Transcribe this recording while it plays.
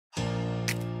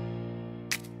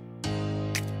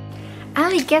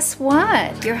Ali, guess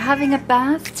what? You're having a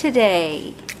bath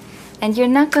today. And you're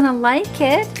not gonna like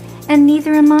it, and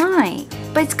neither am I.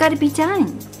 But it's gotta be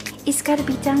done. It's gotta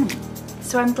be done.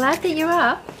 So I'm glad that you're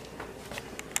up.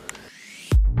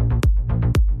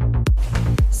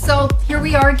 So here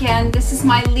we are again. This is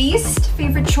my least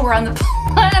favorite chore on the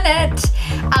planet.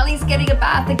 Ali's getting a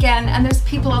bath again, and there's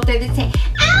people out there that say,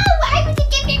 "Oh, why would you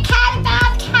give your cat a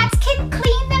bath? Cats can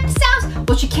clean themselves."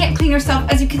 Well, she can't clean herself.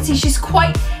 As you can see, she's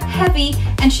quite heavy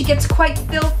and she gets quite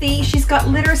filthy. She's got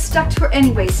litter stuck to her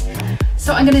anyways.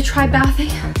 So I'm gonna try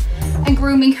bathing and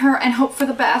grooming her and hope for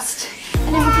the best.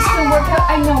 And I hope it's gonna work out.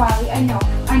 I know, Ali, I know.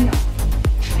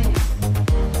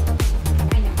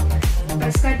 But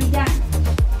it's gotta be done.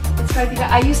 It's gotta be done.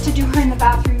 I used to do her in the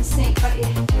bathroom sink, but it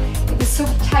was so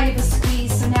tight of a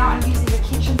squeeze, so now I'm using the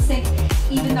kitchen sink,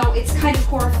 even though it's kind of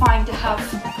horrifying to have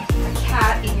a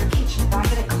cat in your kitchen. But I'm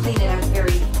gonna clean it out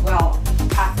very well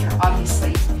after,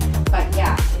 obviously. But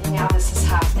yeah, now this is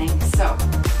happening. So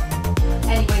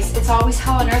anyways, it's always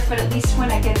hell on earth, but at least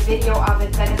when I get a video of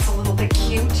it, then it's a little bit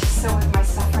cute. So with my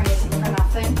suffering isn't for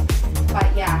nothing.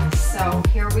 But yeah, so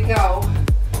here we go.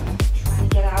 Trying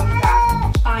to get out of the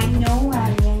bathroom. I know, Ali,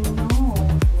 I know.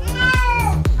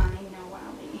 I know,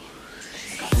 Ali.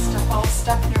 She's got stuff all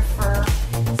stuck in her fur.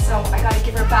 So I gotta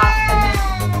give her a bath and then,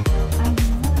 I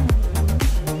know.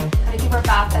 Gotta give her a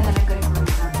bath and then I'm gonna groom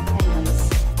her. Anyways.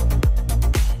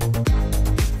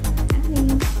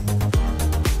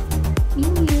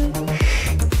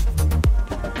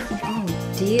 Oh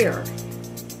dear.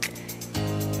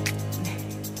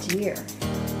 Dear.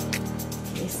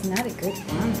 It's not a good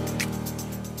one.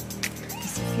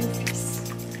 It's a few piece.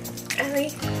 Ali,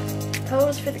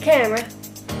 pose for the camera.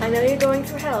 I know you're going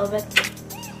through hell, but...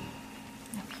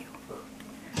 Love you.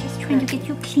 Just trying to get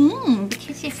you clean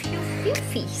because if you're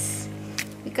filthies.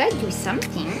 We gotta do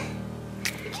something.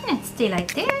 We can't stay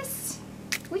like this.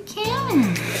 We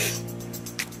can't.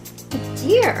 Oh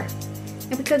dear.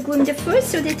 And we gotta groom the fur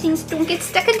so that things don't get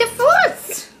stuck in the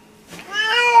foot.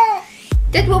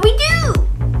 That's what we do.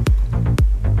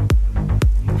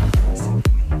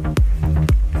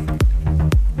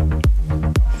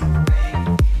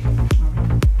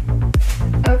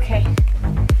 Okay.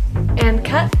 And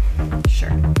cut?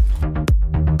 Sure.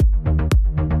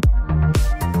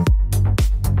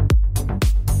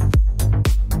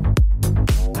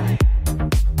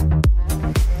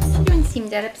 She don't seem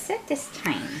that upset this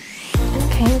time.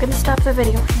 Okay, I'm gonna stop the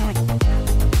video.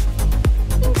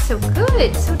 You're being so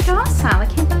good, so docile. I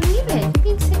can't believe it. You're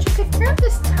being such a good girl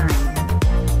this time.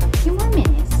 A few more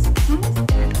minutes.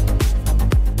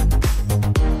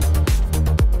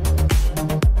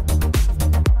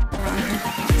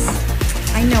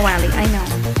 I know, Ali. I know.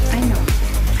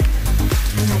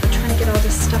 We're trying to get all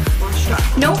this stuff washed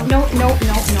off. No. I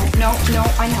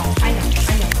know.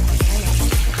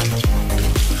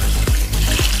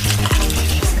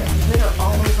 She's got glitter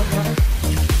all over her.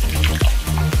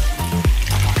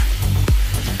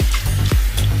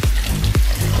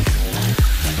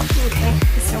 Okay,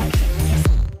 it's okay.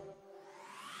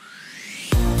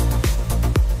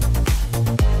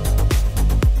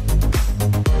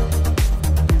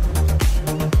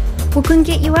 We're gonna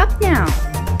get you up now.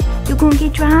 You're gonna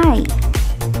get dry.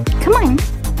 Come on.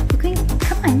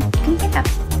 Come on. You can get up.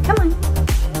 Come on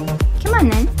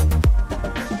then.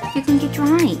 You're gonna get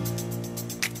dry.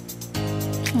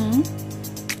 Okay.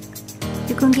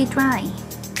 You're gonna get dry.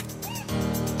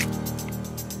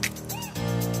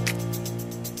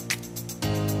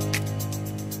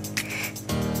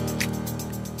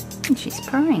 And she's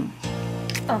purring.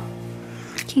 Oh.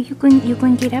 Okay, you're going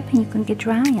to get up and you're going to get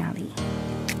dry, Ali.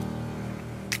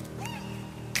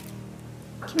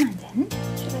 Come on then.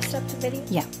 Should I stop the video?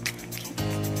 Yeah. Okay.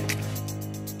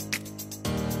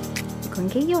 We're going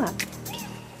to get you up. Okay.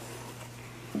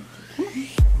 Come on.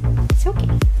 It's okay.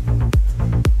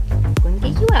 We're going to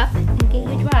get you up and get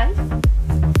you dry.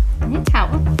 In a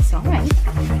towel. It's all right.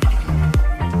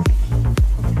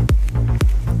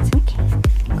 It's okay.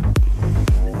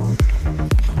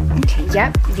 Okay.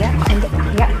 Yep. And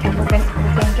we're gonna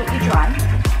get you dry.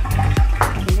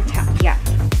 In the towel. Yeah.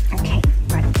 Okay.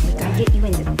 Right. We gotta get you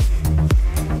in the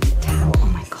towel. Oh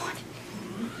my God.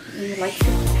 You like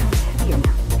it?